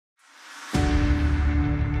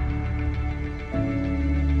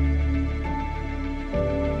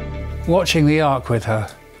Watching the arc with her,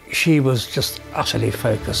 she was just utterly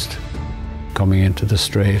focused. Coming into the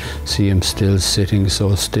straight, see him still sitting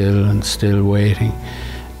so still and still waiting.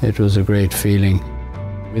 It was a great feeling.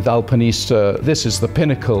 With Alpinista, this is the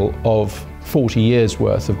pinnacle of 40 years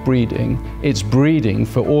worth of breeding. It's breeding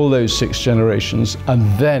for all those 6 generations and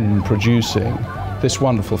then producing this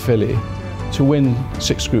wonderful filly. To win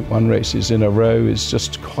 6 Group 1 races in a row is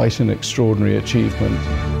just quite an extraordinary achievement.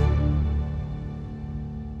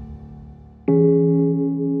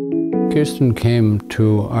 Kirsten came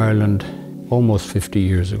to Ireland almost 50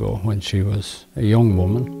 years ago when she was a young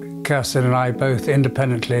woman. Kirsten and I both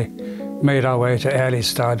independently made our way to Airlie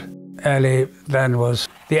Stud. Airlie then was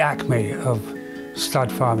the acme of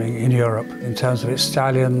stud farming in Europe in terms of its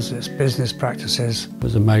stallions, its business practices. It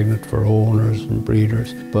was a magnet for owners and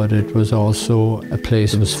breeders, but it was also a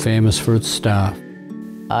place that was famous for its staff.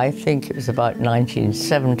 I think it was about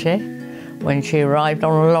 1970 when she arrived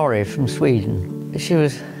on a lorry from Sweden. She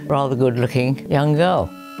was a rather good-looking young girl.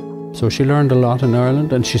 So she learned a lot in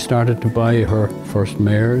Ireland, and she started to buy her first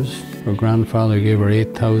mares. Her grandfather gave her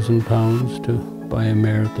 £8,000 to buy a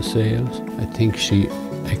mare at the sales. I think she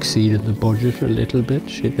exceeded the budget a little bit.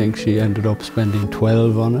 She thinks she ended up spending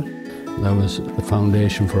 12 on it. That was the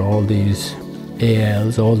foundation for all these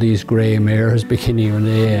ALs, all these grey mares beginning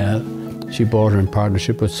with AL. She bought her in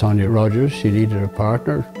partnership with Sonia Rogers. She needed a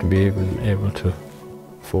partner to be able to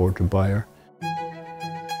afford to buy her.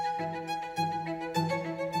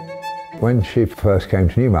 When she first came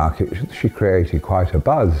to Newmarket, she created quite a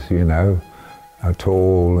buzz, you know,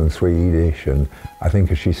 tall and Swedish, and I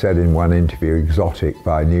think, as she said in one interview, exotic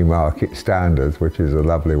by Newmarket standards, which is a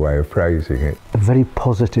lovely way of phrasing it. A very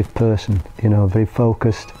positive person, you know, very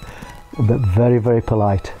focused, but very, very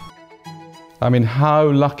polite. I mean, how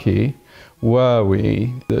lucky were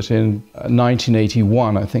we that in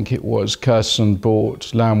 1981, I think it was, Kirsten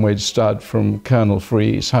bought Lambwade Stud from Colonel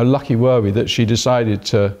Freeze. How lucky were we that she decided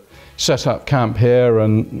to set up camp here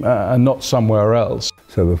and not somewhere else.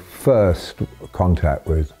 So the first contact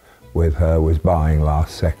with her was buying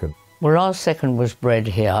Last Second. Well, Last Second was bred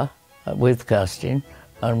here with Kirsten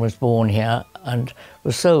and was born here and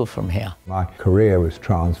was sold from here. My career was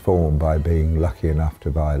transformed by being lucky enough to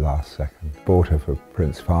buy Last Second. Bought her for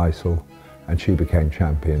Prince Faisal, and she became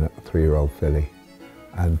champion at the 3-year-old filly.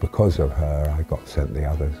 And because of her, I got sent the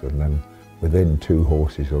others, and then within 2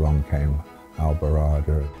 horses along came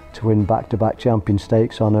Albarada. To win back-to-back champion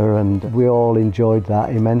stakes on her, and we all enjoyed that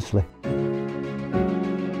immensely.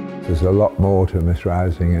 There's a lot more to Miss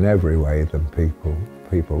Rausing in every way than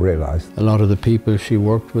people realise. A lot of the people she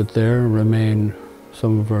worked with there remain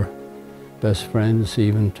some of her best friends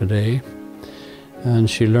even today. And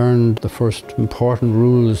she learned the first important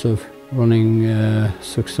rules of running a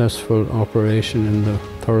successful operation in the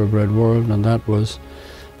thoroughbred world, and that was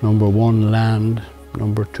number 1, land,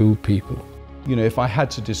 number 2, people. You know, if I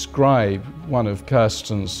had to describe one of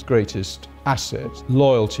Kirsten's greatest assets,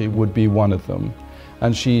 loyalty would be one of them.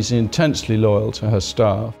 And she's intensely loyal to her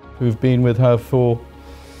staff, who've been with her for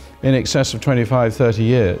in excess of 25, 30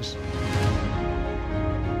 years.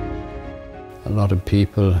 A lot of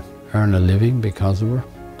people earn a living because of her.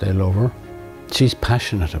 They love her. She's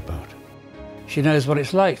passionate about it. She knows what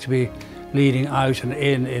it's like to be leading out and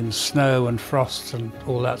in snow and frost and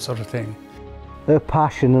all that sort of thing. Her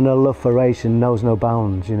passion and her love for racing knows no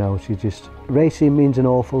bounds, you know. Racing means an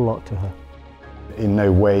awful lot to her. In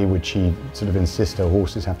no way would she sort of insist her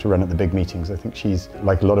horses have to run at the big meetings. I think she's,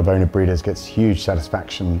 like a lot of owner breeders, gets huge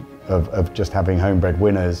satisfaction of just having homebred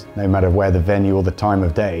winners, no matter where the venue or the time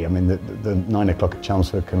of day. I mean, the 9 o'clock at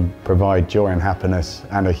Chelmsford can provide joy and happiness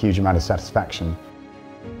and a huge amount of satisfaction.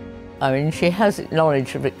 I mean, she has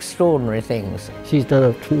knowledge of extraordinary things. She's done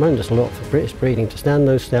a tremendous lot for British breeding, to stand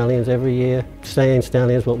those stallions every year, staying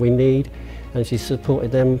stallions what we need, and she's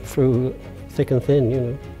supported them through thick and thin, you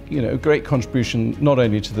know. You know, great contribution not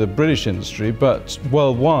only to the British industry, but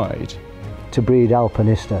worldwide. To breed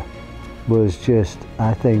Alpinista was just,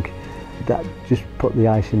 I think, that just put the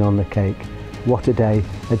icing on the cake. What a day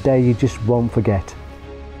you just won't forget.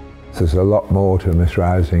 There's a lot more to Miss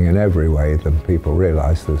Rausing in every way than people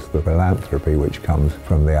realise. There's the philanthropy which comes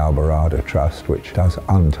from the Albarada Trust, which does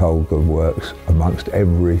untold good works amongst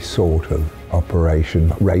every sort of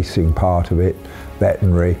operation, racing part of it,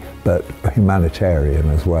 veterinary, but humanitarian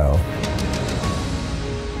as well.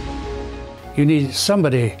 You need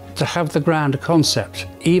somebody to have the grand concept,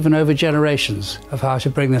 even over generations, of how to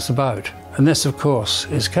bring this about. And this, of course,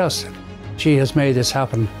 is Kirsten. She has made this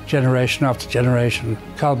happen generation after generation,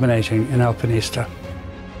 culminating in Alpinista.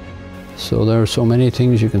 So there are so many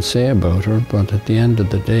things you can say about her, but at the end of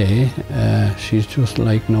the day, she's just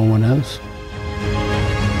like no one else.